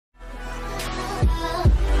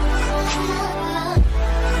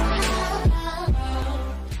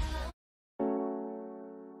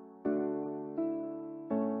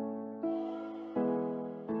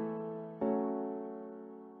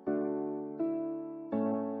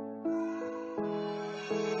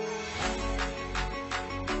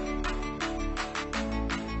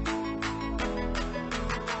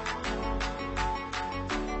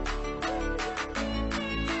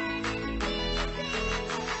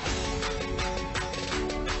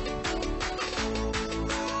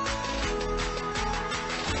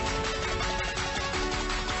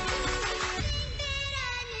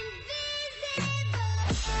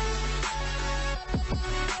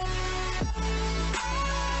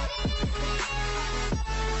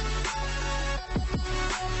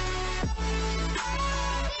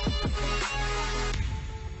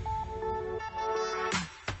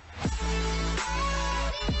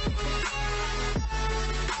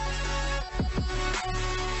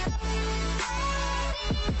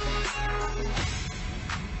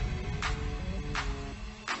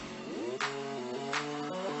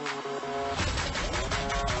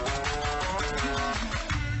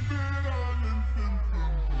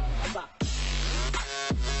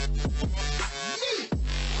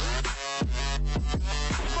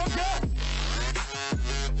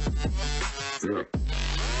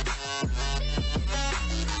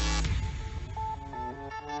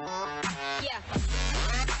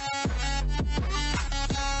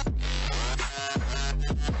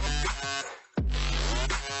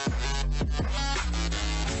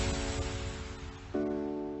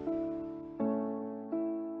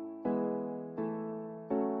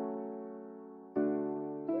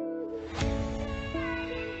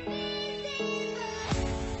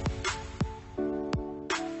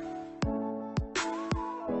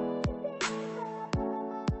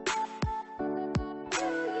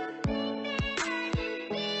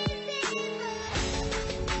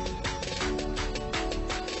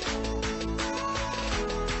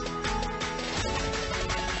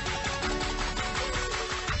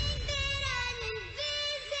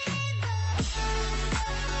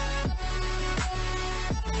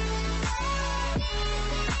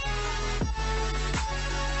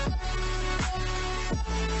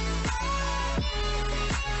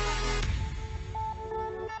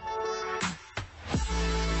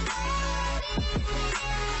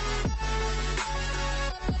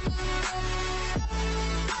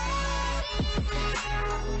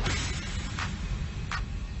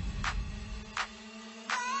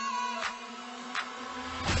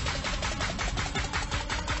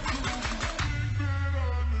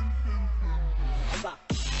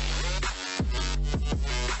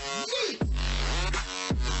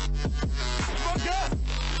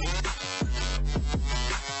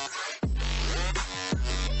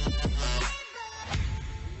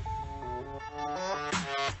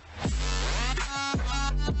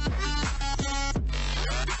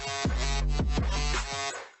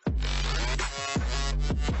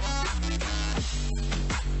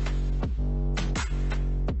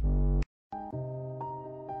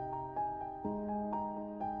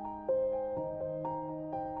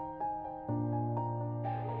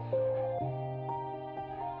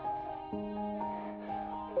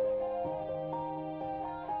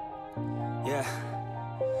Yeah.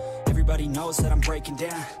 Everybody knows that I'm breaking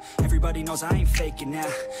down. Everybody knows I ain't faking now.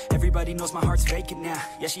 Everybody knows my heart's vacant now.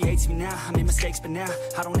 Yeah, she hates me now, I made mistakes but now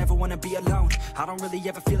I don't ever wanna be alone. I don't really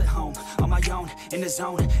ever feel at home. On my own, in the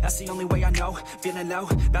zone, that's the only way I know. Feeling low,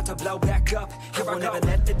 about to blow back up. Here I won't ever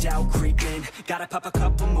let the doubt creep in. Gotta pop a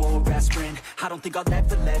couple more aspirin. I don't think I'll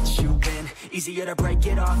ever let you in. Easier to break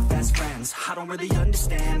it off best friends. I don't really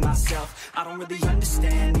understand myself. I don't really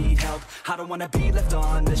understand, need help. I don't wanna be left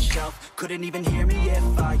on the shelf. Couldn't even hear me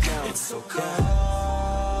if I yelled. It's so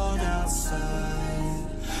cold outside,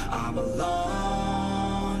 I'm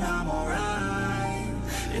alone, I'm alright.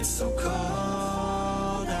 It's so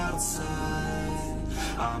cold outside,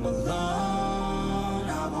 I'm alone,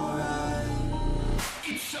 I'm alright.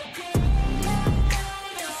 It's so cold.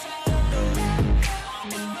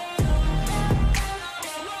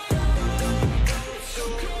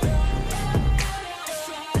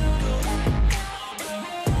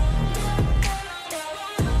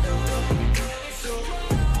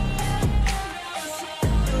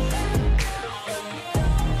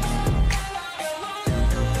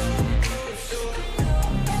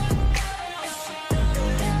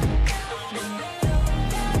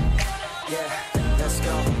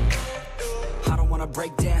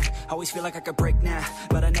 Break down, always feel like I could break now,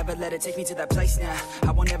 but I never let it take me to that place now.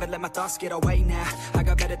 I won't ever let my thoughts get away now. I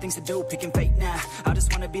got better things to do, picking fate now. I just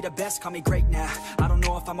wanna be the best, call me great now. I don't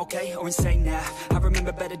know if I'm okay or insane now. I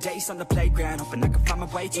remember better days on the playground, hoping I can find my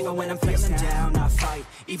way to even when I'm feeling down. I fight,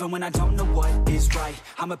 even when I don't know what is right.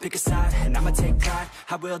 I'ma pick a side, and I'ma take pride.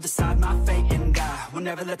 I will decide my fate, and I will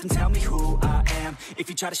never let them tell me who I am. If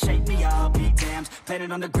you try to shape me, I'll be damned.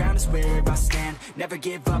 Planet on the ground is where I stand. Never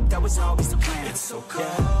give up, that was always the plan. It's so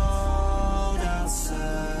cold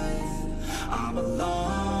outside, I'm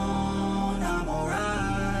alone, I'm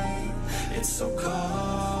alright. It's so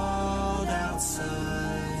cold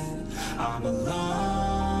outside, I'm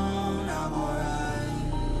alone, I'm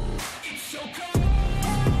alright. It's so cold.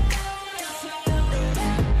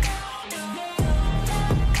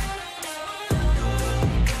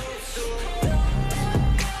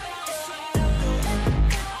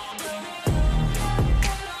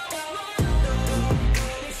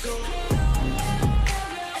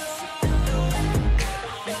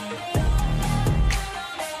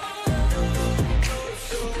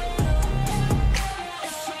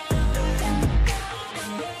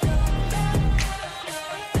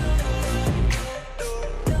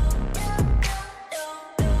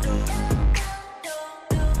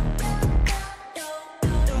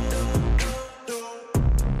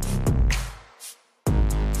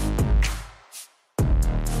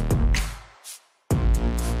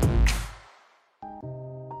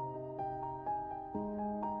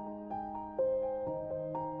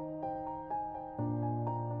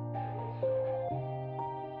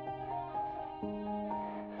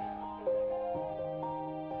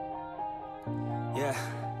 Yeah.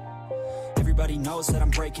 Everybody knows that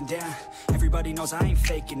I'm breaking down. Everybody knows I ain't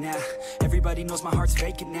faking now. Everybody knows my heart's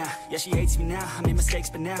vacant now. Yeah, she hates me now, I made mistakes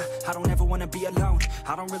but now I don't ever wanna be alone.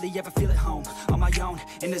 I don't really ever feel at home. On my own,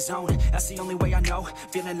 in the zone, that's the only way I know.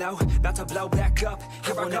 Feeling low, about to blow back up.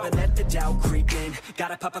 Here I won't ever let the doubt creep in.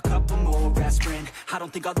 Gotta pop a couple more aspirin. I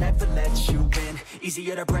don't think I'll ever let you in.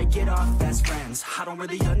 Easier to break it off best friends. I don't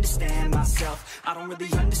really understand myself. I don't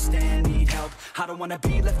really understand, need help. I don't wanna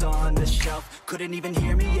be left on the shelf. Couldn't even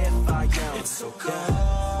hear me if I yelled. It's so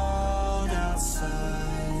cold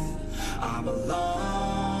outside, I'm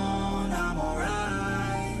alone, I'm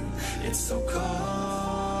alright. It's so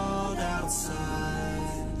cold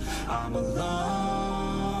outside, I'm alone.